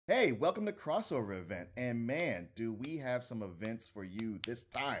Hey, welcome to Crossover Event. And man, do we have some events for you this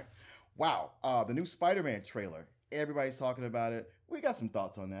time. Wow, the new Spider-Man trailer. Everybody's talking about it. We got some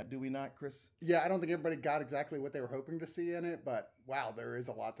thoughts on that, do we not, Chris? Yeah, I don't think everybody got exactly what they were hoping to see in it, but wow, there is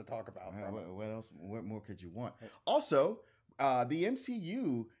a lot to talk about. What else? What more could you want? Also, the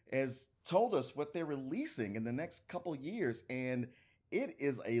MCU has told us what they're releasing in the next couple years, and it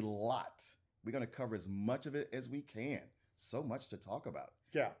is a lot. We're going to cover as much of it as we can. So much to talk about.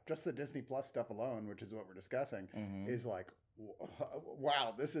 Yeah, just the Disney Plus stuff alone, which is what we're discussing, is like,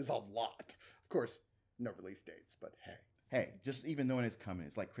 wow, this is a lot. Of course, no release dates, but hey. Hey, just even knowing it's coming,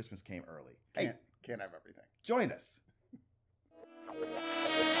 it's like Christmas came early. Can't have everything. Join us.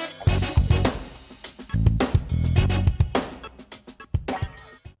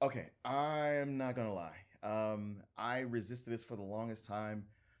 Okay, I'm not gonna lie. I resisted this for the longest time,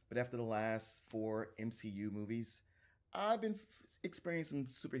 but after the last 4 MCU movies, I've been experiencing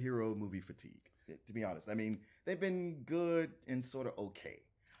some superhero movie fatigue, to be honest. I mean, they've been good and sort of okay.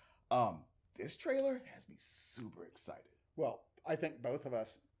 This trailer has me super excited. Well, I think both of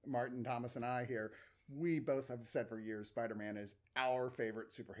us, Martin, Thomas, and I here, we both have said for years Spider-Man is our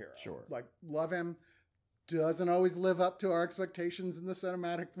favorite superhero. Sure. Like, love him. Doesn't always live up to our expectations in the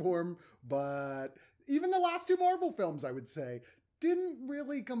cinematic form, but even the last 2 Marvel films, I would say, didn't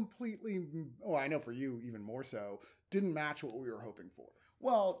really completely, oh, I know for you even more so, didn't match what we were hoping for.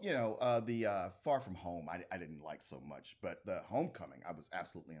 Well, you know, the Far From Home, I didn't like so much, but the Homecoming, I was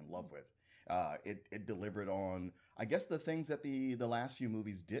absolutely in love with. It delivered on, I guess, the things that the last few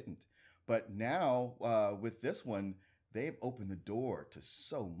movies didn't. But now, with this one, they've opened the door to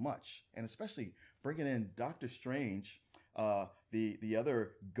so much, and especially bringing in Doctor Strange, the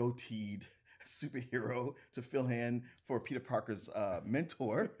other goateed superhero to fill in for Peter Parker's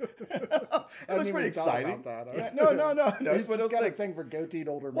mentor. It was pretty exciting. Yeah, no. He's just got a thing for goateed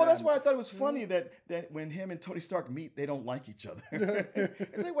older men. Well, that's why I thought it was funny that when him and Tony Stark meet, they don't like each other.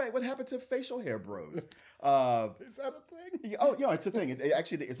 It's like, wait, what happened to facial hair bros? Is that a thing? Oh, yeah, it's a thing.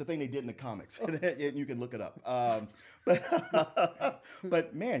 Actually, it's a thing they did in the comics. You can look it up.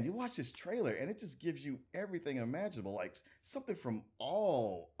 But man, you watch this trailer and it just gives you everything imaginable, like something from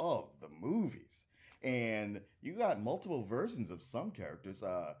all of the movies. And you got multiple versions of some characters.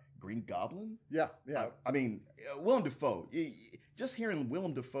 Green Goblin? Yeah. I mean, Willem Dafoe. Just hearing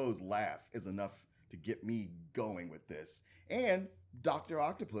Willem Dafoe's laugh is enough to get me going with this. And Dr.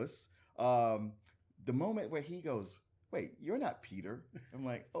 Octopus, the moment where he goes, wait, you're not Peter. I'm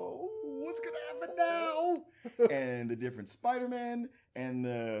like, oh, what's going to happen now? And the different Spider-Man and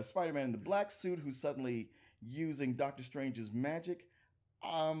the Spider-Man in the black suit who's suddenly using Doctor Strange's magic.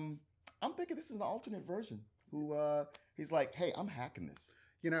 I'm thinking this is an alternate version who he's like, hey, I'm hacking this.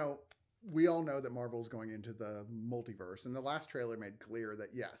 You know, we all know that Marvel's going into the multiverse, and the last trailer made clear that,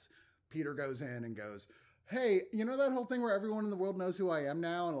 yes, Peter goes in and goes, hey, you know that whole thing where everyone in the world knows who I am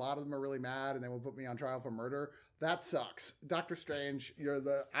now, and a lot of them are really mad, and they will put me on trial for murder? That sucks. Doctor Strange,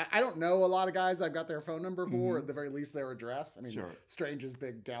 I don't know a lot of guys I've got their phone number for, at the very least their address. I mean, sure. Strange's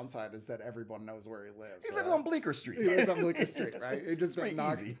big downside is that everyone knows where he lives. He lives on Bleecker Street. He lives on Bleecker Street, right? He just pretty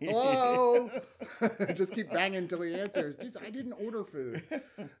knock, easy. hello? Just keep banging until he answers. Jeez, I didn't order food.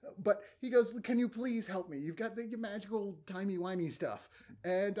 But he goes, can you please help me? You've got the magical timey-wimey stuff.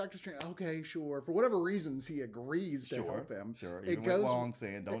 And Dr. Strange, okay, sure. For whatever reasons, he agrees to help him. Sure, it goes wrong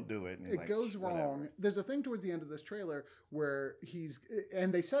saying don't do it. It goes wrong. Whatever. There's a thing towards the end of this trailer where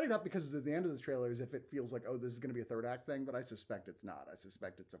and they set it up because at the end of this trailer as if it feels like, oh, this is going to be a third act thing, but I suspect it's not. I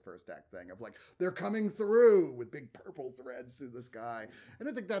suspect it's a first act thing of like, they're coming through with big purple threads through the sky. And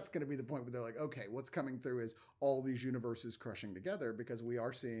I think that's going to be the point where they're like, okay, what's coming through is all these universes crushing together, because we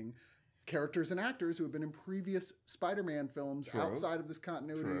are seeing characters and actors who have been in previous Spider-Man films outside of this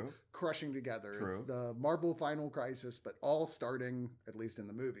continuity crushing together. It's the Marvel Final Crisis, but all starting, at least in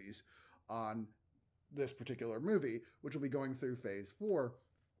the movies, on this particular movie, which will be going through phase 4.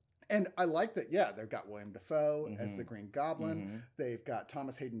 And I like that, yeah, they've got William Dafoe as the Green Goblin. They've got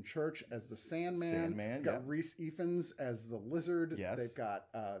Thomas Hayden Church as the Sandman. They've got Reese Ifans as the Lizard. Yes. They've got,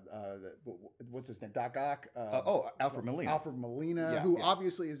 what's his name? Doc Ock. Alfred Molina. Alfred Molina, who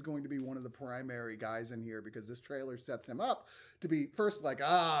obviously is going to be one of the primary guys in here, because this trailer sets him up to be first like,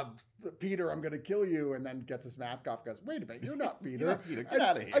 Peter, I'm going to kill you, and then gets his mask off and goes, wait a minute, you're not Peter. You're not Peter. Get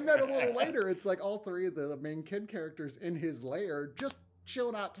out of here. And then a little later, it's like all 3 of the main kid characters in his lair just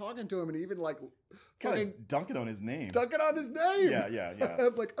chilling out talking to him, and even like Kind fucking of dunking on his name. dunking on his name. Yeah.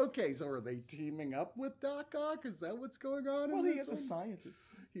 I'm like, okay, so are they teaming up with Doc Ock? Is that what's going on? Well, in he this is a one? scientist.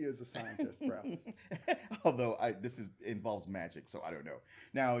 He is a scientist, bro. Although involves magic, so I don't know.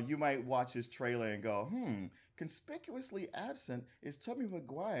 Now, you might watch this trailer and go, conspicuously absent is Tobey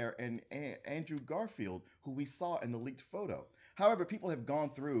Maguire and Andrew Garfield, who we saw in the leaked photo. However, people have gone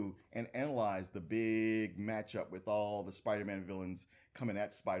through and analyzed the big matchup with all the Spider-Man villains coming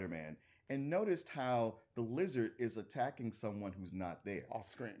at Spider-Man and noticed how the Lizard is attacking someone who's not there. Off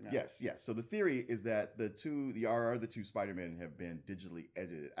screen. Yeah. Yes. So the theory is that the two Spider-Men have been digitally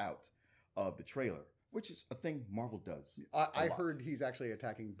edited out of the trailer, which is a thing Marvel does. I heard he's actually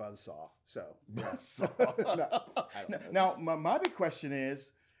attacking Buzzsaw. So Buzzsaw. No, I don't know. Now, my big question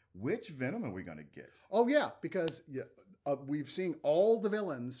is, which Venom are we going to get? Oh yeah, because we've seen all the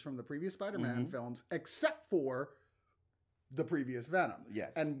villains from the previous Spider-Man films except for the previous Venom.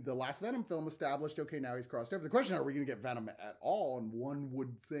 Yes. And the last Venom film established, okay, now he's crossed over. The question, are we going to get Venom at all? And one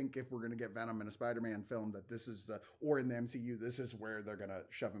would think if we're going to get Venom in a Spider-Man film that this is or in the MCU, this is where they're going to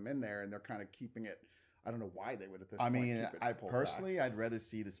shove him in there, and they're kind of keeping it. I don't know why they would at this point. I'd rather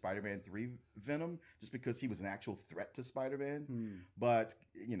see the Spider-Man 3 Venom just because he was an actual threat to Spider-Man. But,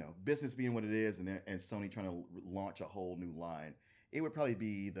 business being what it is and Sony trying to launch a whole new line, it would probably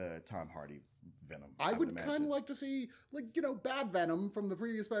be the Tom Hardy Venom. I would kind of like to see, bad Venom from the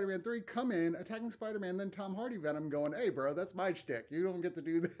previous Spider-Man 3 come in, attacking Spider-Man, then Tom Hardy Venom going, hey, bro, that's my shtick. You don't get to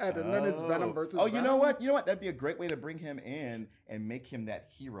do that. And then it's Venom versus Venom. You know what? That'd be a great way to bring him in and make him that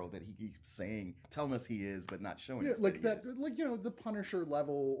hero that he keeps telling us he is, but not showing us that he is. The Punisher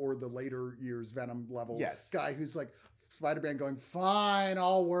level or the later years Venom level guy who's like, Spider-Man going, fine,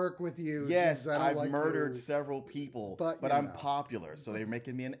 I'll work with you. Yes, I've murdered several people, but I'm popular, so they're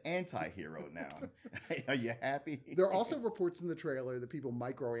making me an anti-hero now. Are you happy? There are also reports in the trailer that people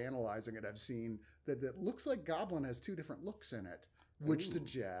micro-analyzing it have seen that it looks like Goblin has two different looks in it, which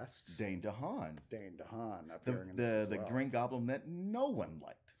suggests Dane DeHaan appearing in this as the well. Green Goblin that no one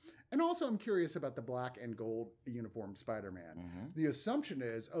liked. And also, I'm curious about the black and gold uniform Spider-Man. The assumption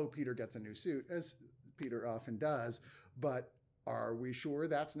is, Peter gets a new suit, as Peter often does, but are we sure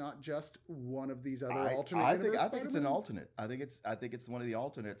that's not just one of these other alternate? I think it's an alternate. I think it's one of the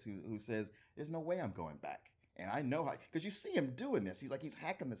alternates who says there's no way I'm going back. And I know how, because you see him doing this. He's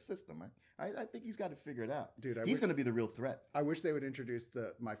hacking the system. I think he's got to figure it out. Dude, he's going to be the real threat. I wish they would introduce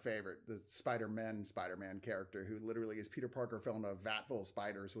my favorite, the Spider-Man character, who literally is Peter Parker fell into a vat full of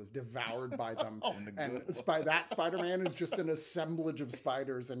spiders, was devoured by them. And that Spider-Man is just an assemblage of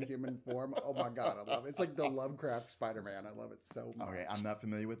spiders in human form. Oh my God, I love it. It's like the Lovecraft Spider-Man. I love it so much. Okay, I'm not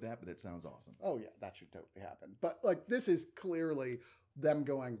familiar with that, but it sounds awesome. Oh yeah, that should totally happen. But this is clearly them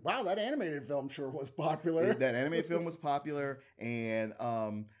going, wow, that animated film sure was popular. That animated film was popular, and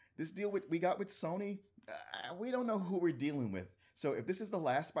this deal we got with Sony, we don't know who we're dealing with. So if this is the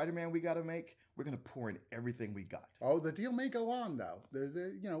last Spider-Man we got to make, we're going to pour in everything we got. Oh, the deal may go on, though.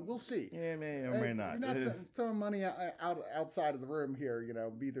 We'll see. Yeah, may or may not. You're not throwing money outside of the room here,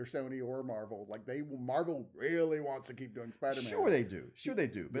 either Sony or Marvel. Marvel really wants to keep doing Spider-Man. Sure they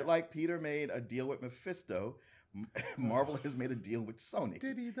do. But like Peter made a deal with Mephisto, Marvel has made a deal with Sony.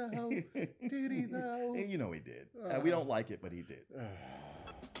 Did he though? Did he though? He did. We don't like it, but he did.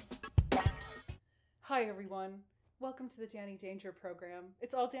 Hi, everyone. Welcome to the Danny Danger program.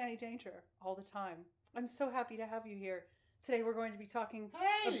 It's all Danny Danger, all the time. I'm so happy to have you here. Today we're going to be talking...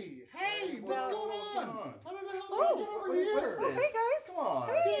 Hey, what's going on? How the hell did Oh, you get over here? What is this? Hey, guys. Come on.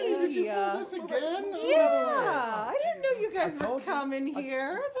 Hey, did you pull this again? Yeah, I didn't know you guys were coming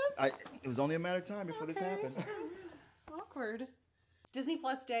here. It was only a matter of time before this happened. Awkward. Disney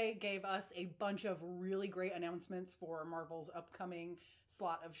Plus Day gave us a bunch of really great announcements for Marvel's upcoming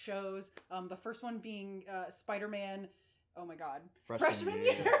slot of shows. The first one being Spider-Man. Oh my God. Freshman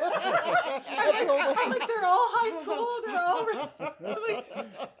year. I'm like, they're all high school.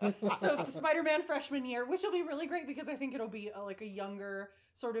 So Spider-Man freshman year, which will be really great because I think it'll be a younger,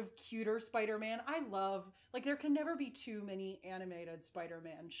 sort of cuter Spider-Man. I love, there can never be too many animated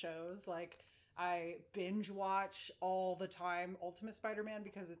Spider-Man shows. I binge watch all the time Ultimate Spider-Man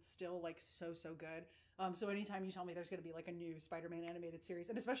because it's still so good. So anytime you tell me there's going to be a new Spider-Man animated series,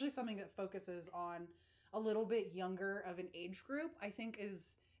 and especially something that focuses on a little bit younger of an age group, I think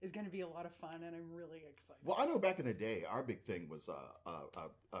is is going to be a lot of fun, and I'm really excited. Well, I know back in the day, our big thing was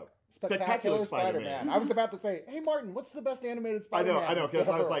Spectacular Spider-Man. I was about to say, hey, Martin, what's the best animated Spider-Man? I know, because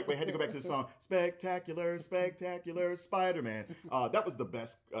I was like, we had to go back to the song, Spectacular Spider-Man. That was the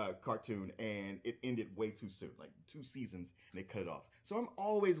best cartoon, and it ended way too soon, like 2 seasons, and they cut it off. So I'm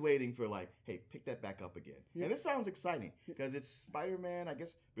always waiting for like, hey, pick that back up again. Yeah. And this sounds exciting, because it's Spider-Man, I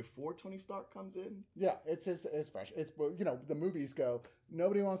guess, before Tony Stark comes in. Yeah, it's fresh. It's, you know, the movies go,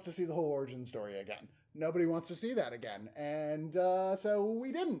 nobody wants to see the whole origin story again. Nobody wants to see that again. And so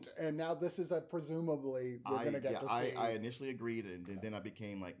we didn't. And now this is presumably we're going to get to see. I initially agreed, and then I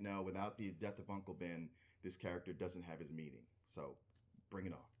became like, no, without the death of Uncle Ben, this character doesn't have his meaning. So bring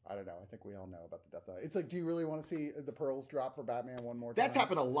it on. I don't know. I think we all know about the death of it. It's like, do you really want to see the pearls drop for Batman one more time? That's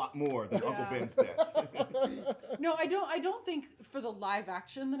happened a lot more than Uncle Ben's death. No, I don't think for the live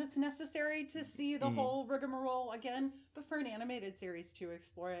action that it's necessary to see the whole rigmarole again. But for an animated series to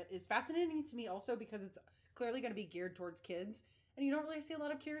explore it is fascinating to me also because it's clearly going to be geared towards kids. And you don't really see a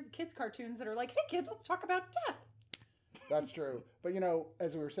lot of kids cartoons that are like, hey kids, let's talk about death. That's true. But, you know,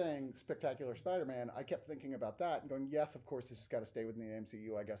 as we were saying, Spectacular Spider-Man, I kept thinking about that and going, yes, of course, this has got to stay within the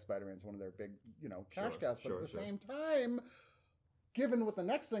MCU. I guess Spider-Man's one of their big, you know, cash cows. But at the same time, given what the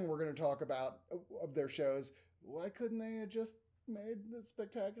next thing we're going to talk about of their shows, why couldn't they have just made the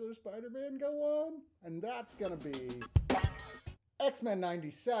Spectacular Spider-Man go on? And that's going to be X-Men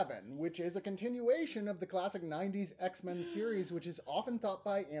 97, which is a continuation of the classic 90s X-Men series, which is often thought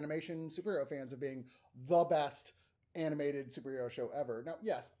by animation superhero fans of being the best animated superhero show ever. Now,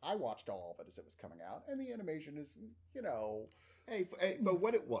 yes, I watched all of it as it was coming out, and the animation is, you know... Hey, but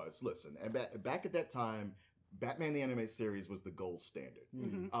what it was, listen, and back at that time, Batman the Animated Series was the gold standard.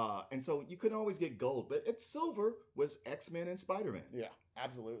 And so you couldn't always get gold, but at silver was X-Men and Spider-Man. Yeah,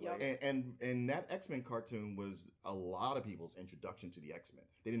 absolutely. Yep. And that X-Men cartoon was a lot of people's introduction to the X-Men.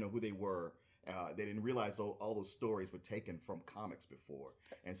 They didn't know who they were. They didn't realize all those stories were taken from comics before,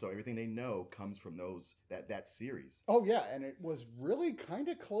 and so everything they know comes from that series. Oh yeah, and it was really kind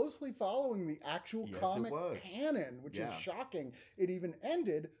of closely following the actual comic canon, which is shocking. It even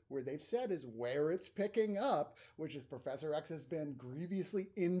ended where they've said is where it's picking up, which is Professor X has been grievously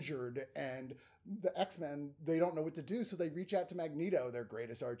injured, and the X-Men, they don't know what to do, so they reach out to Magneto, their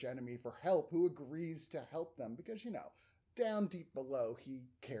greatest archenemy, for help, who agrees to help them because, you know, down deep below, he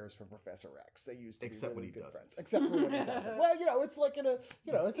cares for Professor X. They used to be really good friends. Except for when he doesn't. Well, you know, it's like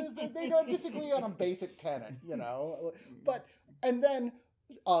they don't disagree on a basic tenet, you know. But, and then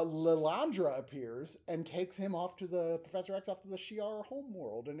Lilandra appears and takes him off to Professor X off to the Shi'ar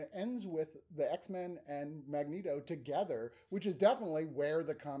homeworld, and it ends with the X-Men and Magneto together, which is definitely where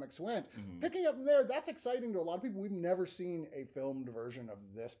the comics went. Picking up from there, that's exciting to a lot of people. We've never seen a filmed version of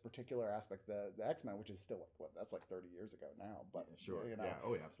this particular aspect, the X-Men, which is still like, what, that's like 30 years ago now. But sure, you know, yeah,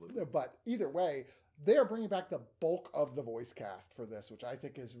 oh yeah, absolutely. But either way, they are bringing back the bulk of the voice cast for this, which I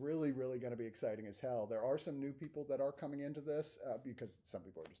think is really, really going to be exciting as hell. There are some new people that are coming into this because some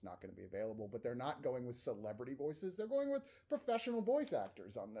people are just not going to be available, but they're not going with celebrity voices. They're going with professional voice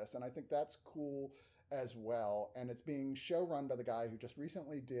actors on this, and I think that's cool as well. And it's being showrun by the guy who just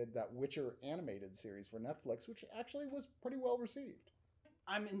recently did that Witcher animated series for Netflix, which actually was pretty well received.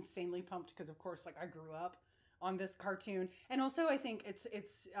 I'm insanely pumped because, of course, like I grew up on this cartoon, and also I think it's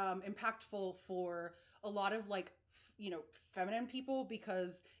impactful for a lot of like feminine people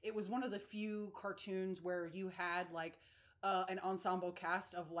because it was one of the few cartoons where you had like an ensemble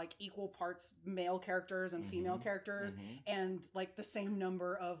cast of like equal parts male characters and female characters, and like the same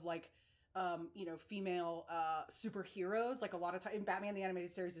number of like female superheroes. Like a lot of time, Batman the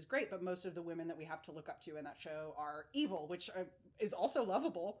Animated Series is great, but most of the women that we have to look up to in that show are evil, which is also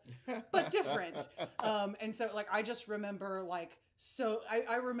lovable, but different. And so like, I just remember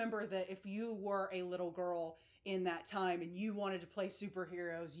I remember that if you were a little girl in that time and you wanted to play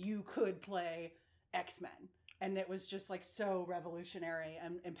superheroes, you could play X-Men. And it was just like so revolutionary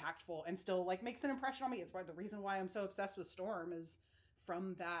and impactful and still like makes an impression on me. It's the reason why I'm so obsessed with Storm is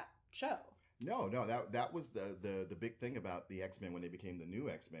from that show. No, that was the big thing about the X-Men when they became the new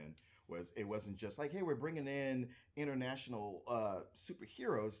X-Men was it wasn't just like, hey, we're bringing in international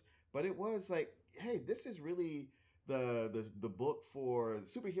superheroes, but it was like, hey, this is really the book for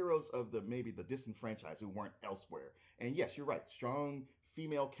superheroes of maybe the disenfranchised who weren't elsewhere. And yes, you're right, strong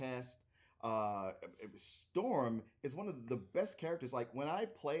female cast. Storm is one of the best characters. Like when I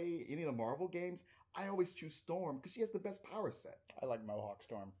play any of the Marvel games, I always choose Storm because she has the best power set. I like Mohawk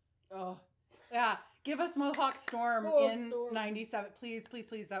Storm. Oh, yeah. Give us Mohawk Storm in 97. Please, please,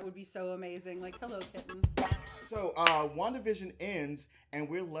 please. That would be so amazing. Like, hello, kitten. So, WandaVision ends, and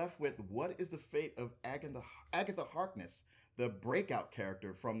we're left with what is the fate of Agatha Harkness, the breakout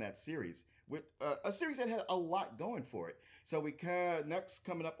character from that series, with a series that had a lot going for it. So we next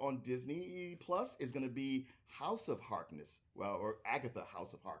coming up on Disney Plus is going to be House of Harkness, or Agatha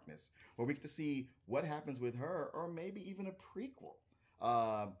House of Harkness, where we get to see what happens with her, or maybe even a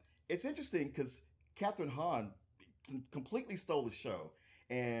prequel. It's interesting because Catherine Hahn completely stole the show.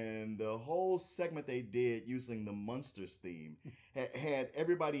 And the whole segment they did using the Munsters theme had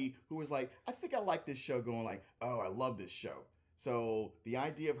everybody who was like, I think I like this show, going like, oh, I love this show. So the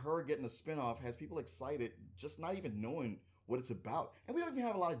idea of her getting a spinoff has people excited, just not even knowing what it's about. And we don't even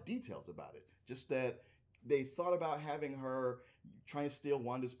have a lot of details about it. Just that they thought about having her trying to steal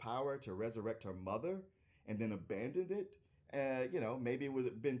Wanda's power to resurrect her mother and then abandoned it. Maybe it was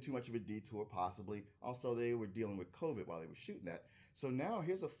been too much of a detour, possibly. Also, they were dealing with COVID while they were shooting that. So now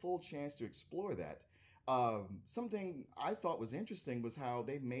here's a full chance to explore that. Something I thought was interesting was how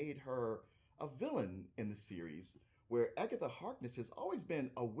they made her a villain in the series, where Agatha Harkness has always been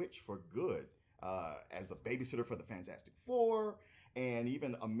a witch for good, as a babysitter for the Fantastic Four, and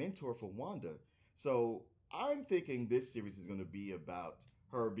even a mentor for Wanda. So I'm thinking this series is going to be about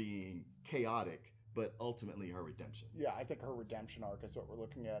her being chaotic, but ultimately her redemption. Yeah, I think her redemption arc is what we're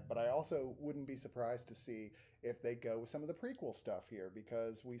looking at. But I also wouldn't be surprised to see if they go with some of the prequel stuff here,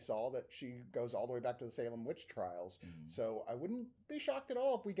 because we saw that she goes all the way back to the Salem witch trials. Mm-hmm. So I wouldn't be shocked at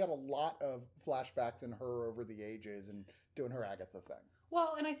all if we get a lot of flashbacks in her over the ages and doing her Agatha thing.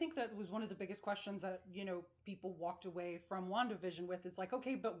 Well, and I think that was one of the biggest questions that, people walked away from WandaVision with, is like,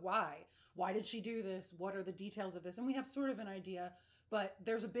 okay, but why? Why did she do this? What are the details of this? And we have sort of an idea, but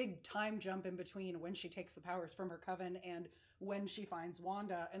there's a big time jump in between when she takes the powers from her coven and when she finds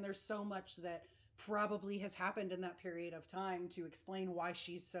Wanda. And there's so much that probably has happened in that period of time to explain why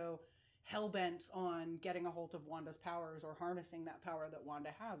she's so hell-bent on getting a hold of Wanda's powers or harnessing that power that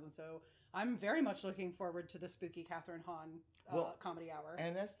Wanda has. And so I'm very much looking forward to the spooky Catherine Hahn comedy hour.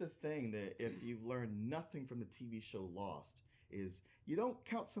 And that's the thing, that if you've learned nothing from the TV show Lost, is you don't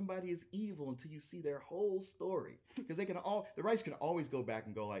count somebody as evil until you see their whole story. Because the writers can always go back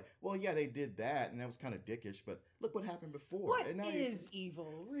and go like, well, yeah, they did that, and that was kind of dickish, but look what happened before. What and now is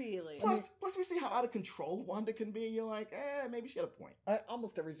evil, really? Plus, we see how out of control Wanda can be, and you're like, maybe she had a point.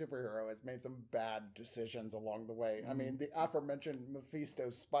 Almost every superhero has made some bad decisions along the way. Mm-hmm. I mean, the aforementioned Mephisto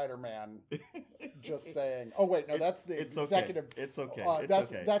Spider-Man, just saying. Oh, wait, no, that's the executive. Okay. It's okay.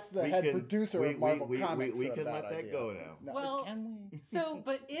 That's the head producer of Marvel Comics. We can let that go now. No, can we?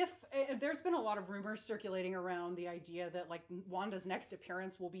 But if there's been a lot of rumors circulating around the idea that like Wanda's next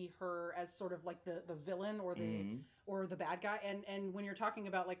appearance will be her as sort of like the villain or the bad guy, and when you're talking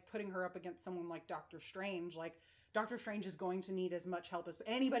about like putting her up against someone like Doctor Strange, like Doctor Strange is going to need as much help as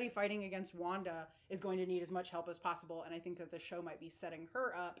anybody fighting against Wanda is going to need as much help as possible, and I think that the show might be setting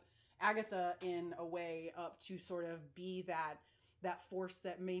her up, Agatha, in a way up to sort of be that force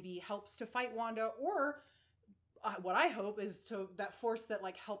that maybe helps to fight Wanda, or what I hope is that force that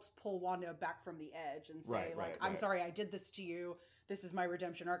like helps pull Wanda back from the edge and say I'm sorry I did this to you. This is my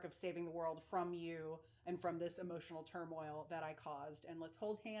redemption arc of saving the world from you and from this emotional turmoil that I caused. And let's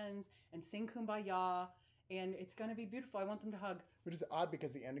hold hands and sing Kumbaya. And it's going to be beautiful. I want them to hug. Which is odd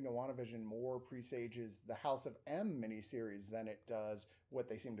because the ending of WandaVision more presages the House of M miniseries than it does what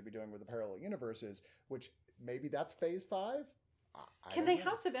they seem to be doing with the parallel universes, which maybe that's phase 5. Can they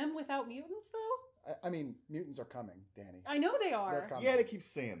House of M without mutants, though? I mean, mutants are coming, Danny. I know they are. Yeah, they keep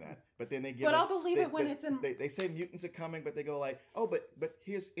saying that, but then they give. But I'll believe it when it's in. They say mutants are coming, but they go like, oh, but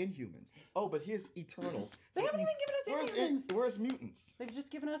here's Inhumans. Oh, but here's Eternals. They haven't even given us Inhumans. Where's mutants? They've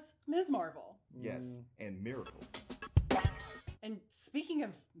just given us Ms. Marvel. Yes, and miracles. And speaking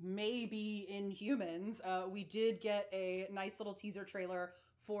of maybe Inhumans, we did get a nice little teaser trailer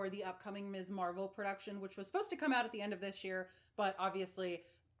for the upcoming Ms. Marvel production, which was supposed to come out at the end of this year, but obviously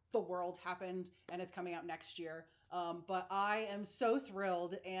the world happened and it's coming out next year. But I am so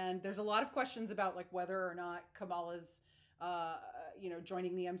thrilled, and there's a lot of questions about like whether or not Kamala's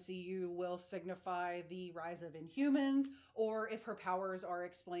joining the MCU will signify the rise of Inhumans, or if her powers are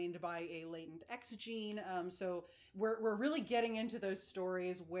explained by a latent X gene. So we're really getting into those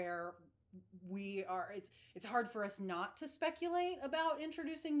stories where it's hard for us not to speculate about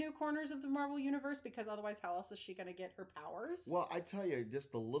introducing new corners of the Marvel universe, because otherwise how else is she going to get her powers? Well, I tell you,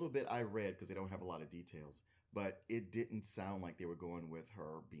 just the little bit I read, because they don't have a lot of details, but it didn't sound like they were going with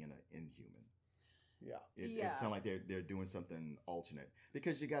her being an Inhuman. It sounded like they're doing something alternate,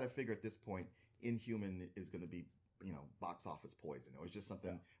 because you got to figure at this point Inhuman is going to be box office poison, or it's just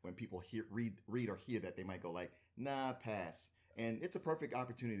something when people read or hear that, they might go like, nah, pass. And it's a perfect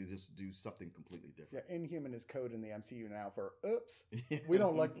opportunity to just do something completely Yeah, different. Inhuman is code in the MCU now for oops. We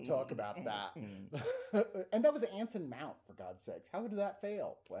don't like to talk about that. And that was Anson Mount, for God's sakes. How did that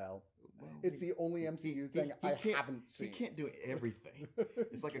fail? Well, it's the only MCU thing I haven't seen. He can't do everything.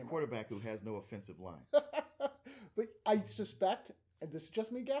 It's like a quarterback who has no offensive line. But I suspect, and this is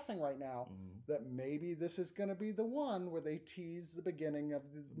just me guessing right now, that maybe this is going to be the one where they tease the beginning of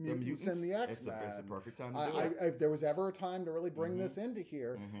the mutants and the X-Men. It's a perfect time to do it. If there was ever a time to really bring this into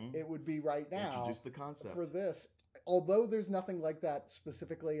here, it would be right now. Introduce the concept. For this. Although there's nothing like that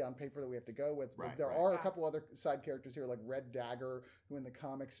specifically on paper that we have to go with, there are a couple other side characters here, like Red Dagger, who in the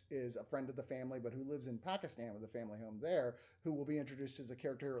comics is a friend of the family, but who lives in Pakistan with a family home there, who will be introduced as a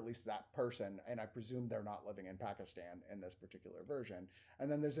character, or at least that person, and I presume they're not living in Pakistan in this particular version.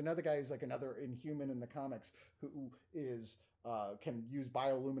 And then there's another guy who's like another Inhuman in the comics, who is... can use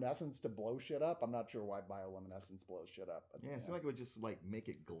bioluminescence to blow shit up. I'm not sure why bioluminescence blows shit up. But, yeah, it seems like it would just like make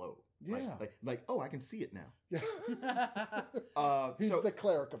it glow. Yeah. Like oh, I can see it now. Yeah. He's the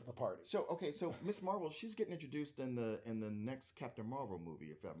cleric of the party. So Miss Marvel, she's getting introduced in the next Captain Marvel movie,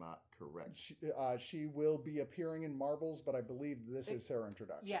 if I'm not correct. She will be appearing in Marvels, but I believe this is her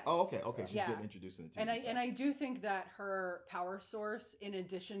introduction. Yes. Oh, okay. She's getting introduced in the TV. And I do think that her power source, in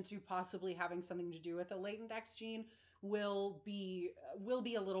addition to possibly having something to do with the latent X gene, will be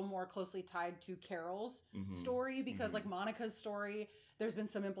a little more closely tied to Carol's story, because like Monica's story, there's been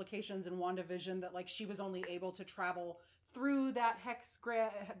some implications in WandaVision that like she was only able to travel through that hex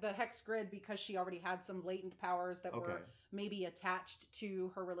grid because she already had some latent powers that were maybe attached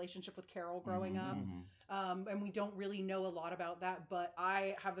to her relationship with Carol growing up. And we don't really know a lot about that, but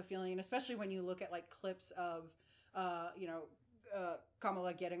I have the feeling, especially when you look at like clips of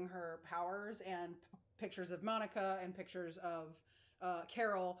Kamala getting her powers and pictures of Monica and pictures of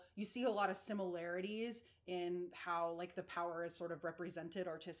Carol, you see a lot of similarities in how like the power is sort of represented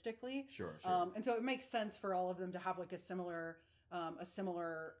artistically. Sure. And so it makes sense for all of them to have like a similar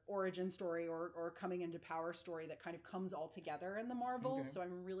origin story or coming into power story that kind of comes all together in the Marvels. Okay. So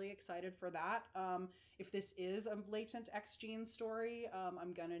I'm really excited for that. If this is a latent X gene story,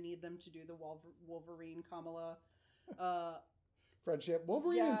 I'm gonna need them to do the Wolverine Kamala friendship.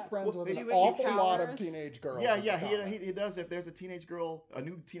 Wolverine is friends with an awful lot of teenage girls. Yeah, he does. If there's a new teenage girl on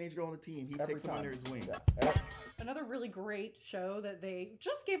the team, he takes them under his wing. Yeah. Another really great show that they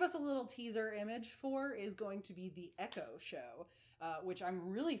just gave us a little teaser image for is going to be the Echo show, which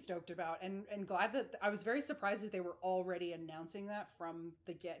I'm really stoked about and glad that I was very surprised that they were already announcing that from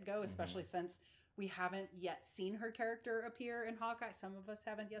the get-go, especially since we haven't yet seen her character appear in Hawkeye. Some of us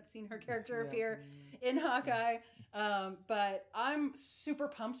haven't yet seen her character appear in Hawkeye. But I'm super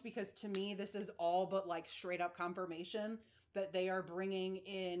pumped because to me, this is all but like straight up confirmation that they are bringing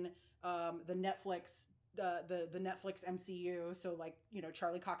in the Netflix MCU. So like,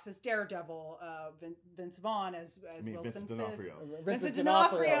 Charlie Cox as Daredevil, Vince Vaughn as Wilson Fisk. Vincent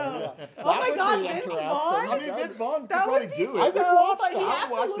D'Onofrio. Yeah. Oh my God, Vince Vaughn? I mean, Vince Vaughn could That probably would be do it. so funny. He I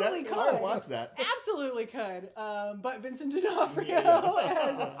would absolutely could. I would watch that. Absolutely could. But Vincent D'Onofrio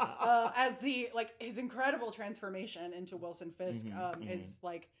as the like his incredible transformation into Wilson Fisk is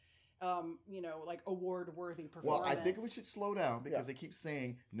like award-worthy performance. Well, I think we should slow down because they keep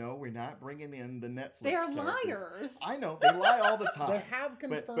saying, no, we're not bringing in the Netflix They are characters. liars. I know. They lie all the time. They have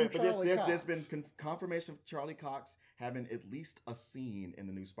confirmed but Charlie Cox. There's been confirmation of Charlie Cox having at least a scene in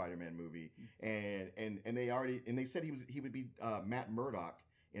the new Spider-Man movie. And they said he would be Matt Murdock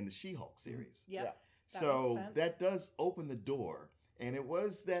in the She-Hulk series. Yep. Yeah. So that does open the door. And it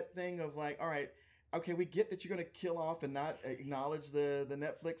was that thing of like, all right, okay, we get that you're going to kill off and not acknowledge the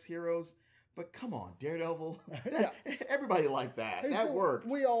Netflix heroes, but come on, Daredevil. Everybody liked that. That worked.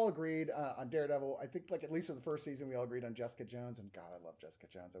 We all agreed on Daredevil. I think, like, at least for the first season, we all agreed on Jessica Jones. And God, I love Jessica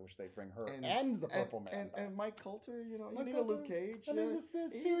Jones. I wish they'd bring her and the Purple Man. And Mike Coulter, you need a Luke Cage. I mean, the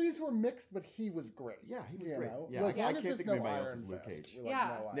series were mixed, but he was great. Yeah, he was great. Yeah, as long as there's no Iron Luke Fist. Cage.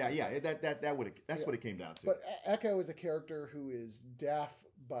 That's what it came down to. But Echo is a character who is deaf,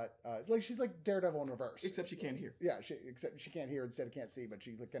 but she's like Daredevil in reverse. Except she can't hear. Yeah, except she can't hear instead of can't see, but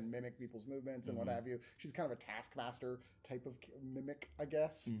she can mimic people's movements and what have you. She's kind of a taskmaster type of mimic, I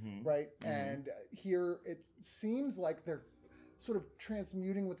guess, right? And here it seems like they're sort of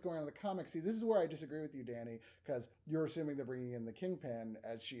transmuting what's going on in the comics. See, this is where I disagree with you, Danny, because you're assuming they're bringing in the Kingpin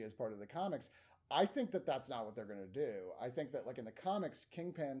as she is part of the comics. I think that that's not what they're going to do. I think that, like in the comics,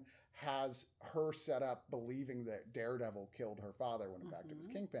 Kingpin has her set up believing that Daredevil killed her father when in fact it was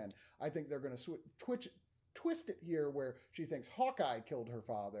Kingpin. I think they're going to twist it here where she thinks Hawkeye killed her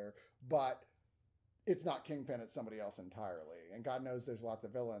father, but it's not Kingpin, it's somebody else entirely. And God knows there's lots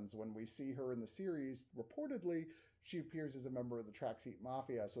of villains. When we see her in the series, reportedly, she appears as a member of the Tracksuit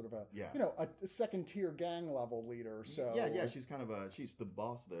Mafia, sort of a second tier gang level leader. So yeah, she's kind of she's the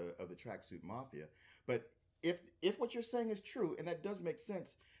boss of the Tracksuit Mafia. But if what you're saying is true, and that does make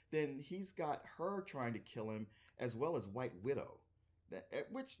sense, then he's got her trying to kill him as well as White Widow.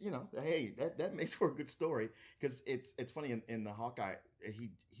 Which, hey, that makes for a good story, because it's funny in the Hawkeye, he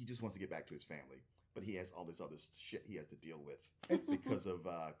just wants to get back to his family, but he has all this other shit he has to deal with because of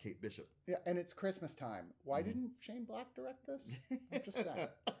Kate Bishop. Yeah, and it's Christmas time. Why didn't Shane Black direct this? I'm just saying.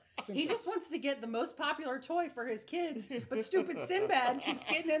 He just wants to get the most popular toy for his kids, but stupid Sinbad keeps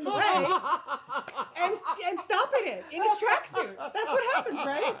getting in the way and stopping it in his tracksuit. That's what happens,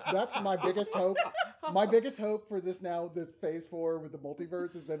 right? That's my biggest hope. My biggest hope for this phase 4 with the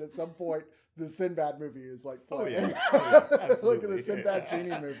multiverse is that at some point the Sinbad movie is like playing. Look at the Sinbad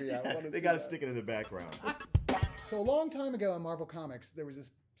Genie movie. They got to stick it in the background. So a long time ago in Marvel Comics, there was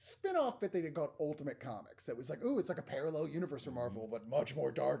this spin-off bit they did called Ultimate Comics that was like, ooh, it's like a parallel universe for Marvel, but much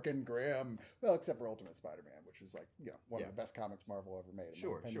more dark and grim. Well, except for Ultimate Spider-Man, which was like, one of the best comics Marvel ever made.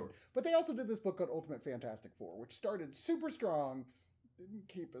 Sure. But they also did this book called Ultimate Fantastic Four, which started super strong, didn't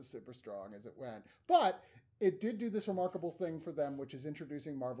keep as super strong as it went, but it did do this remarkable thing for them, which is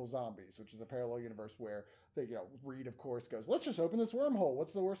introducing Marvel Zombies, which is a parallel universe where they, Reed, of course, goes, let's just open this wormhole.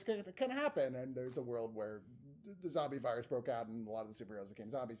 What's the worst that can happen? And there's a world where the zombie virus broke out and a lot of the superheroes became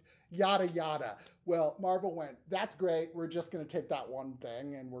zombies, yada, yada. Well, Marvel went, that's great. We're just going to take that one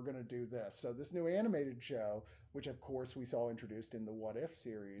thing and we're going to do this. So this new animated show, which of course we saw introduced in the What If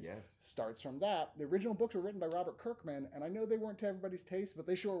series, starts from that. The original books were written by Robert Kirkman, and I know they weren't to everybody's taste, but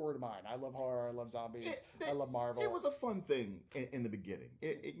they sure were to mine. I love horror. I love zombies. I love Marvel. It was a fun thing in the beginning.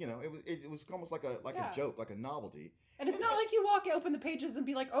 It was almost like a joke, like a novelty. And it's not like you open the pages and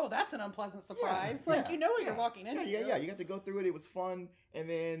be like, oh, that's an unpleasant surprise. What you're walking into. Yeah. You got to go through it. It was fun. And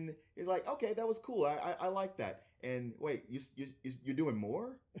then it's like, okay, that was cool. I like that. And wait, you're doing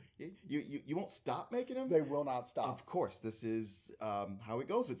more? You won't stop making them? They will not stop. Of course, this is how it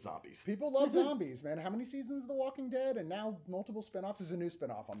goes with zombies. People love zombies, man. How many seasons of The Walking Dead? And now multiple spinoffs. There's a new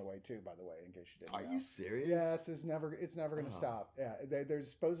spinoff on the way too, by the way, in case you didn't know. Are you serious? Yes, it's never going to stop. Yeah,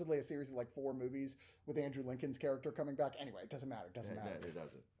 there's supposedly a series of like 4 movies with Andrew Lincoln's character coming back. Anyway, it doesn't matter. It doesn't matter. It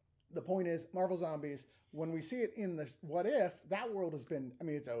doesn't. The point is, Marvel Zombies, when we see it in the What If, that world has been,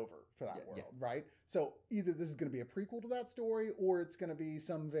 it's over for that world, right? So either this is going to be a prequel to that story, or it's going to be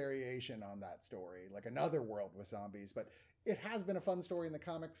some variation on that story, like another world with zombies. But it has been a fun story in the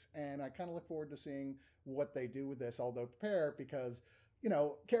comics, and I kind of look forward to seeing what they do with this, although prepare, because,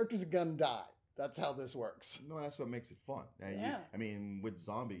 characters are going to die. That's how this works. No, that's what makes it fun. Yeah. With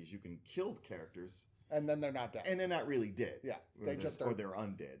zombies, you can kill characters. And then they're not dead. And they're not really dead. Yeah. They just are. Or they're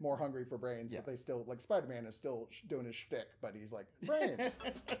undead. More hungry for brains, but they still, like Spider-Man is still doing his shtick, but he's like, brains.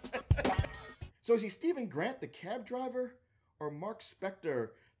 So is he Stephen Grant, the cab driver? Or Mark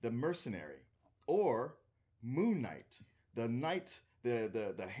Spector, the mercenary? Or Moonknight, the knight,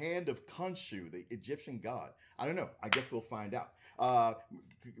 the hand of Khonshu, the Egyptian god? I don't know. I guess we'll find out.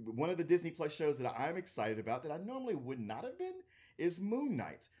 One of the Disney Plus shows that I'm excited about that I normally would not have been is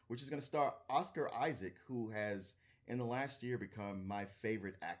Moonknight, which is going to star Oscar Isaac, who has in the last year become my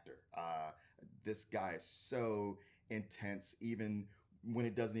favorite actor. This guy is so intense, even when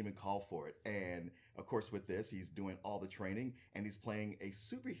it doesn't even call for it. And of course, with this, he's doing all the training, and he's playing a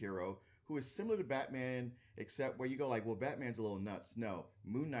superhero who is similar to Batman, except where you go like, well, Batman's a little nuts. No,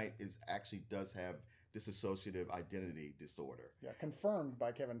 Moonknight does have dissociative identity disorder. Yeah, confirmed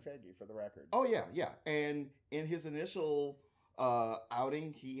by Kevin Feige, for the record. Oh, yeah. And in his initial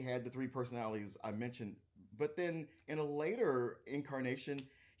outing, he had the 3 personalities I mentioned. But then in a later incarnation,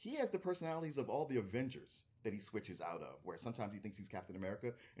 he has the personalities of all the Avengers that he switches out of, where sometimes he thinks he's Captain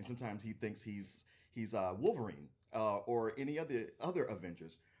America, and sometimes he thinks he's Wolverine or any other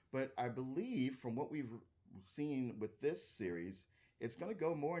Avengers. But I believe from what we've seen with this series, it's going to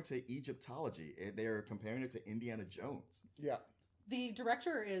go more into Egyptology. They're comparing it to Indiana Jones. Yeah. The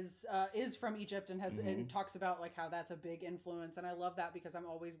director is from Egypt and and talks about like how that's a big influence, and I love that because I'm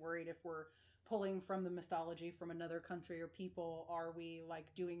always worried if we're pulling from the mythology from another country or people, are we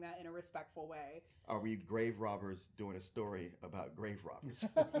like doing that in a respectful way? Are we grave robbers doing a story about grave robbers?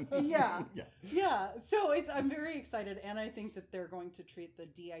 Yeah. So I'm very excited, and I think that they're going to treat the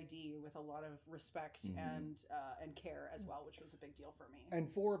DID with a lot of respect and care as well, which was a big deal for me. And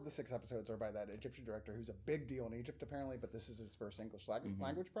 4 of the 6 episodes are by that Egyptian director who's a big deal in Egypt apparently, but this is his first English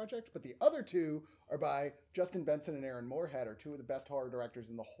language project. But the other 2 are by Justin Benson and Aaron Moorhead, are 2 of the best horror directors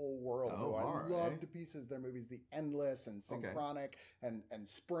in the whole world, who I love to pieces their movies, The Endless and Synchronic and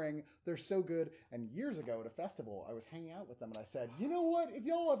Spring. They're so good. And years ago at a festival, I was hanging out with them and I said, you know what? If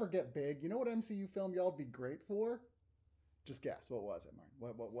y'all ever get big, you know what MCU film y'all would be great for? Just guess. What was it,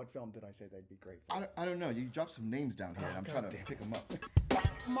 Martin? What film did I say they'd be great for? I don't know. You dropped some names down here, and I'm trying to pick them up.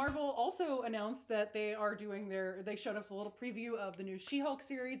 Marvel also announced that they are doing they showed us a little preview of the new She-Hulk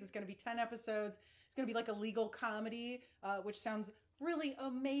series. It's going to be 10 episodes. It's going to be like a legal comedy, which sounds really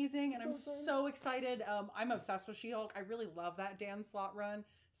amazing, and I'm so excited. I'm obsessed with She-Hulk. I really love that Dan Slott run.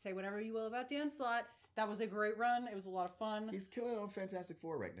 Say whatever you will about Dan Slott. That was a great run. It was a lot of fun. He's killing it on Fantastic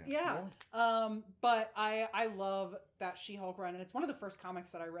Four right now. Yeah. But I love that She-Hulk run, and it's one of the first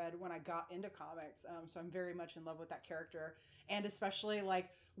comics that I read when I got into comics. So I'm very much in love with that character, and especially like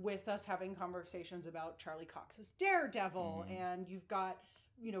with us having conversations about Charlie Cox's Daredevil, and you've got,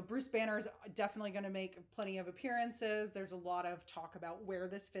 you know, Bruce Banner's definitely going to make plenty of appearances. There's a lot of talk about where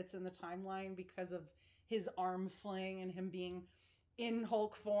this fits in the timeline because of his arm sling and him being in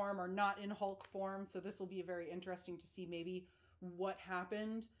Hulk form or not in Hulk form. So this will be very interesting to see maybe what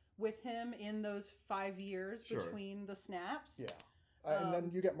happened with him in those 5 years between the snaps. Yeah. And then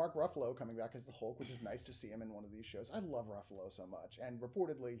you get Mark Ruffalo coming back as the Hulk, which is nice to see him in one of these shows. I love Ruffalo so much. And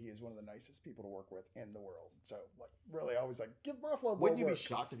reportedly, he is one of the nicest people to work with in the world. So, like, really always like, give Ruffalo more Wouldn't you work. be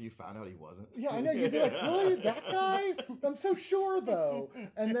shocked if you found out he wasn't? Yeah, I know. You'd be like, really? That guy? I'm so sure, though.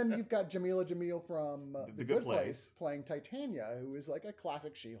 And then you've got Jamila Jamil from The Good Place playing Titania, who is like a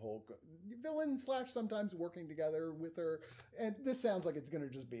classic She-Hulk villain / sometimes working together with her. And this sounds like it's going to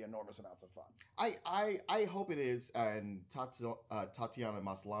just be enormous amounts of fun. I hope it is. And Tatiana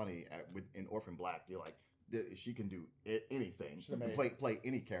Maslany in Orphan Black, you're like, she can do anything, play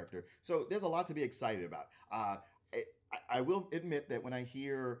any character. So there's a lot to be excited about. I will admit that when I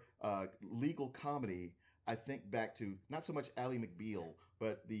hear legal comedy, I think back to not so much Ally McBeal,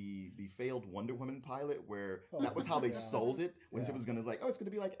 but the failed Wonder Woman pilot, where that was how they sold it, when it was going to like, oh, it's going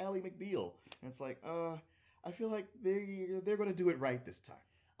to be like Ally McBeal. And it's like, I feel like they're going to do it right this time.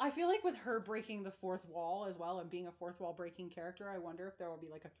 I feel like with her breaking the fourth wall as well and being a fourth wall breaking character, I wonder if there will be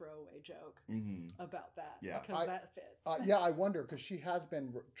like a throwaway joke about that. Yeah. Because that fits. Yeah, I wonder, because she has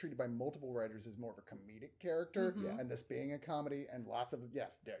been treated by multiple writers as more of a comedic character, and this being a comedy, and lots of,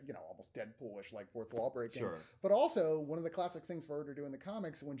 almost Deadpool-ish, like fourth wall breaking. Sure. But also, one of the classic things for her to do in the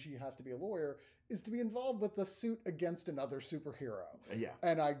comics when she has to be a lawyer is to be involved with the suit against another superhero. Yeah.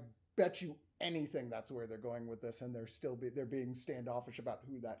 And I bet you anything that's where they're going with this, and they're being standoffish about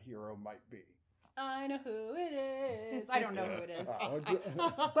who that hero might be. I know who it is. I don't know who it is,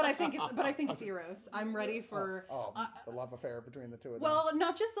 but I think it's Eros. I'm ready for the love affair between the two of them. Well,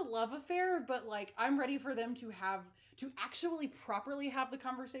 not just the love affair, but like I'm ready for them to actually properly have the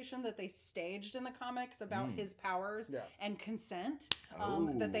conversation that they staged in the comics about his powers and consent.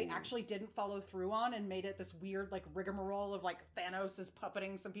 That they actually didn't follow through on and made it this weird like rigmarole of like Thanos is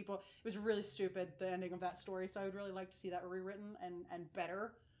puppeting some people. It was really stupid, the ending of that story. So I would really like to see that rewritten and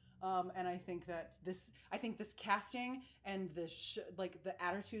better. And I think this casting and the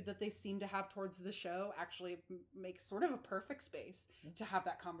attitude that they seem to have towards the show actually makes sort of a perfect space to have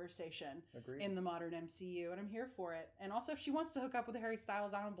that conversation in the modern MCU, and I'm here for it. And also, if she wants to hook up with Harry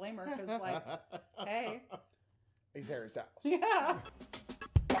Styles, I don't blame her, because like, hey, he's Harry Styles. Yeah.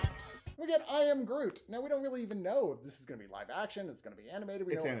 We get I Am Groot. Now, we don't really even know if this is going to be live action. It's going to be animated.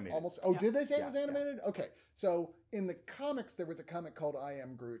 It's animated. Did they say it was animated? Yeah. Okay. So, in the comics, there was a comic called I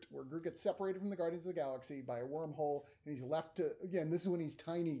Am Groot, where Groot gets separated from the Guardians of the Galaxy by a wormhole, and he's left to, again, this is when he's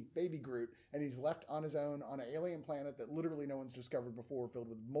tiny, baby Groot, and he's left on his own on an alien planet that literally no one's discovered before, filled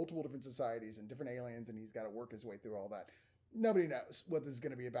with multiple different societies and different aliens, and he's got to work his way through all that. Nobody knows what this is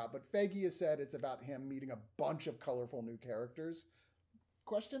going to be about, but Feige has said it's about him meeting a bunch of colorful new characters.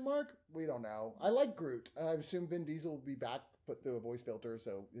 Question mark? We don't know. I like Groot. I assume Vin Diesel will be back, put through a voice filter,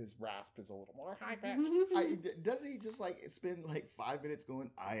 so his rasp is a little more high pitched. Does he just like spend like 5 minutes going,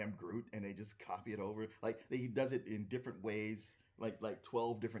 I am Groot, and they just copy it over? Like he does it in different ways, like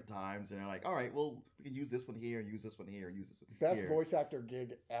 12 different times, and they're like, all right, well, we can use this one here, and use this one here, and use this one Best voice actor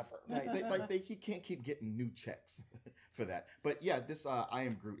gig ever. He can't keep getting new checks for that. But yeah, this I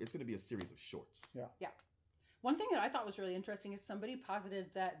Am Groot, it's going to be a series of shorts. Yeah. Yeah. One thing that I thought was really interesting is somebody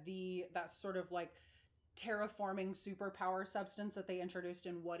posited that that sort of like terraforming superpower substance that they introduced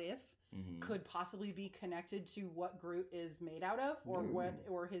in What If could possibly be connected to what Groot is made out of,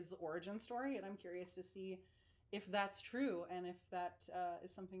 or his origin story. And I'm curious to see if that's true and if that is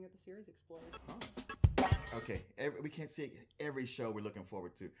something that the series explores. Okay, we can't see every show we're looking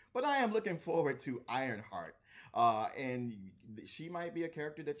forward to, but I am looking forward to Ironheart. And she might be a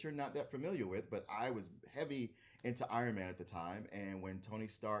character that you're not that familiar with, but I was heavy into Iron Man at the time. And when Tony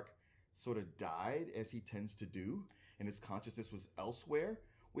Stark sort of died, as he tends to do, and his consciousness was elsewhere.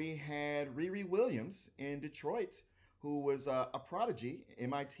 We had Riri Williams in Detroit, who was a prodigy,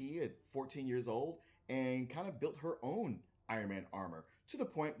 MIT at 14 years old, and kind of built her own Iron Man armor to the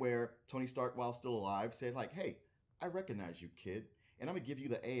point where Tony Stark, while still alive, said like, "Hey, I recognize you, kid, and I'm gonna give you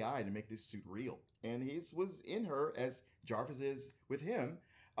the AI to make this suit real." And he was in her, as Jarvis is with him,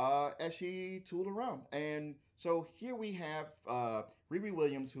 as she tooled around. And so here we have Riri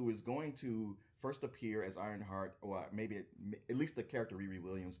Williams, who is going to first appear as Ironheart, or maybe at least the character Riri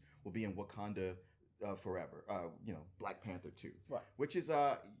Williams will be in Wakanda forever. Black Panther 2. Right. Which is,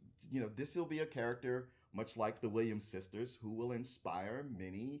 this will be a character much like the Williams sisters who will inspire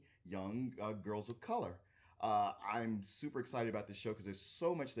many young girls of color. I'm super excited about this show because there's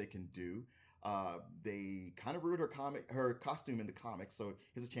so much they can do. They kind of ruined her costume in the comics, so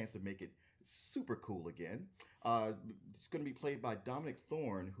here's a chance to make it super cool again. It's going to be played by Dominic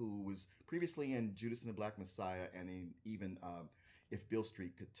Thorne, who was previously in Judas and the Black Messiah and even If Beale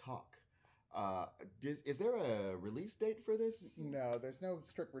Street Could Talk. Is there a release date for this? No, there's no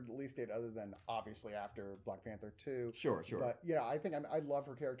strict release date other than obviously after Black Panther 2. Sure. But yeah, I love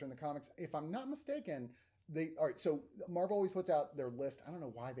her character in the comics. If I'm not mistaken, so Marvel always puts out their list. I don't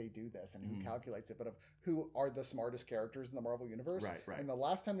know why they do this and who calculates it, but of who are the smartest characters in the Marvel universe. Right. And the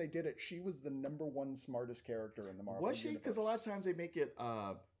last time they did it, she was the #1 smartest character in the Marvel universe. Was she? Because a lot of times they make it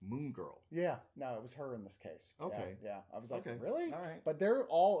Moon Girl. Yeah, no, it was her in this case. Okay. Yeah. I was like, Okay. really? All right. But they're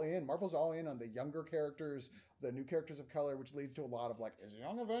all in. Marvel's all in on the younger characters, the new characters of color, which leads to a lot of like, is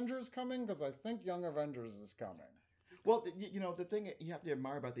Young Avengers coming? Because I think Young Avengers is coming. Well, the thing you have to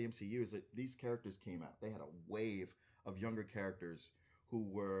admire about the MCU is that these characters came out. They had a wave of younger characters who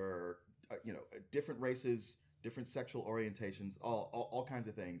were, different races, different sexual orientations, all kinds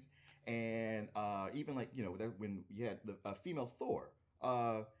of things. And even like, when you had the female Thor,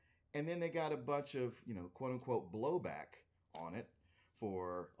 and then they got a bunch of, quote unquote blowback on it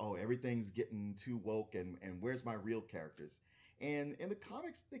for, everything's getting too woke and where's my real characters? And in the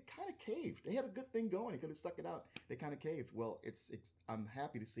comics, they kind of caved. They had a good thing going. They could have stuck it out. They kind of caved. Well, I'm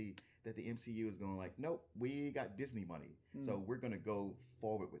happy to see that the MCU is going like, nope, we got Disney money. So we're going to go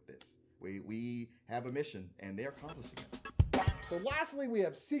forward with this. We have a mission, and they're accomplishing it. So lastly, we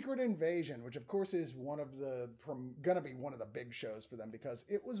have Secret Invasion, which of course is going to be one of the big shows for them because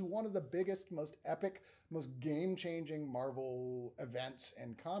it was one of the biggest, most epic, most game-changing Marvel events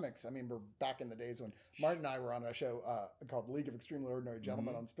in comics. I mean, we're back in the days when Martin and I were on a show called League of Extremely Ordinary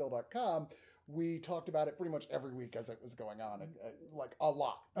Gentlemen on Spill.com. We talked about it pretty much every week as it was going on, like a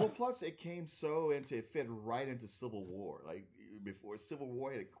lot. Well, plus it came it fit right into Civil War. Like before Civil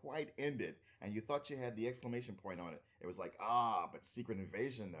War had quite ended, and you thought you had the exclamation point on it. It was like, but Secret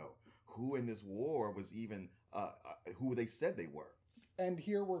Invasion though. Who in this war was even who they said they were? And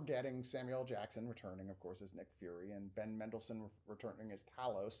here we're getting Samuel L. Jackson returning, of course, as Nick Fury, and Ben Mendelsohn returning as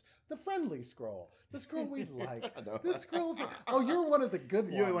Talos, the friendly Skrull, the Skrull we like. The Skrulls. You're one of the good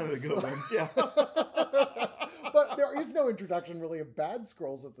ones. You're one of the good ones, yeah. But there is no introduction really of bad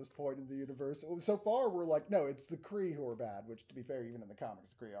Skrulls at this point in the universe. So far, we're like, no, it's the Kree who are bad. Which, to be fair, even in the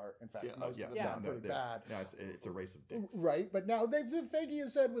comics, the Kree are, in fact, most of the time pretty bad. No, it's a race of dicks. Right, but now Feige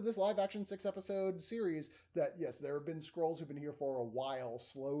has said with this live-action 6-episode series that yes, there have been Skrulls who've been here for a while,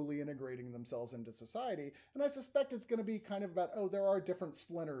 slowly integrating themselves into society, and I suspect it's going to be kind of about there are different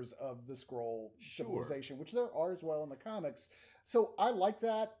splinters of the Skrull civilization, which there are as well in the comics. So I like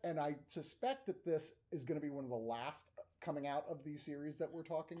that, and I suspect that this is going to be one of the last coming out of these series that we're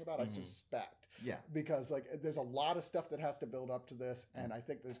talking about. I suspect, because like there's a lot of stuff that has to build up to this, and I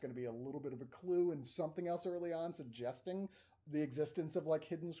think there's going to be a little bit of a clue and something else early on suggesting the existence of like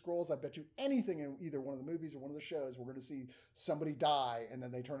hidden Skrulls. I bet you anything in either one of the movies or one of the shows, we're going to see somebody die and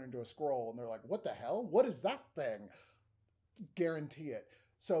then they turn into a Skrull and they're like, what the hell? What is that thing? Guarantee it.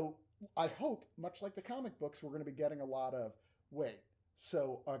 So I hope, much like the comic books, we're going to be getting a lot of,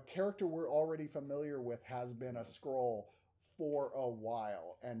 so a character we're already familiar with has been a Skrull for a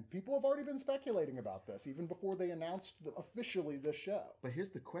while. And people have already been speculating about this, even before they announced officially this show. But here's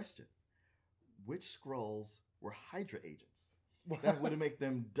the question. Which Skrulls were Hydra agents? That would make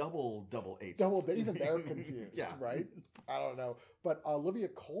them double agents. Even they're confused, right? I don't know. But Olivia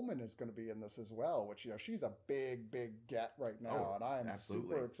Colman is going to be in this as well, which, she's a big get right now. And I am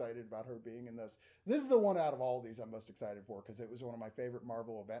super excited about her being in this. This is the one out of all these I'm most excited for because it was one of my favorite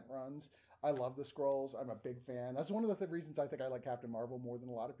Marvel event runs. I love the Skrulls. I'm a big fan. That's one of the reasons I think I like Captain Marvel more than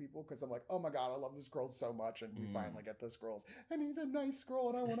a lot of people because I'm like, oh my God, I love the Skrulls so much. And we finally get the Skrulls. And he's a nice Skrull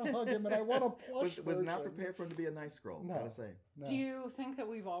and I want to hug him and I want a plush was not prepared for him to be a nice Skrull, gotta say. No. Do you think that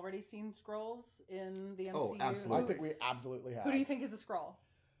we've already seen Skrulls in the MCU? Oh, absolutely. I think we absolutely have. Who do you think is a Skrull?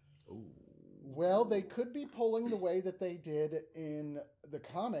 Ooh. Well, they could be pulling the way that they did in the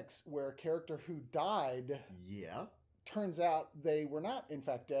comics, where a character who died, Yeah. turns out they were not in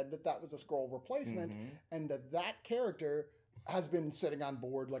fact dead, that was a scroll replacement, Mhm. and that character has been sitting on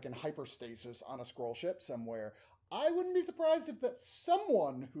board like in hyperstasis on a scroll ship somewhere. I wouldn't be surprised if that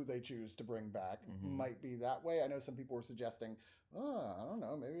someone who they choose to bring back might be that way. I know some people were suggesting, oh, I don't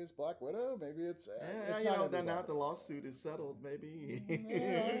know, maybe it's Black Widow, maybe it's Yeah, not then now everybody. the lawsuit is settled, maybe.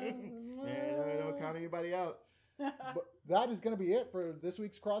 Yeah. Don't count anybody out. But that is going to be it for this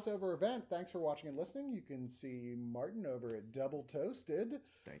week's crossover event. Thanks for watching and listening. You can see Martin over at Double Toasted.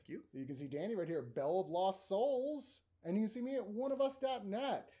 Thank you. You can see Danny right here, Belle of Lost Souls. And you can see me at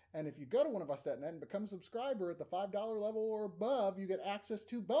oneofus.net. And if you go to oneofus.net and become a subscriber at the $5 level or above, you get access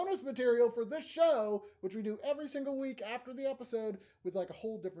to bonus material for this show, which we do every single week after the episode with like a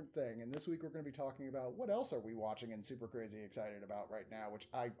whole different thing. And this week we're going to be talking about what else are we watching and super crazy excited about right now, which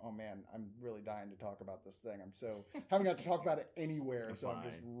oh man, I'm really dying to talk about this thing. I'm so, haven't got to talk about it anywhere, so I'm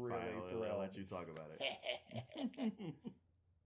just really thrilled. I'll let you talk about it.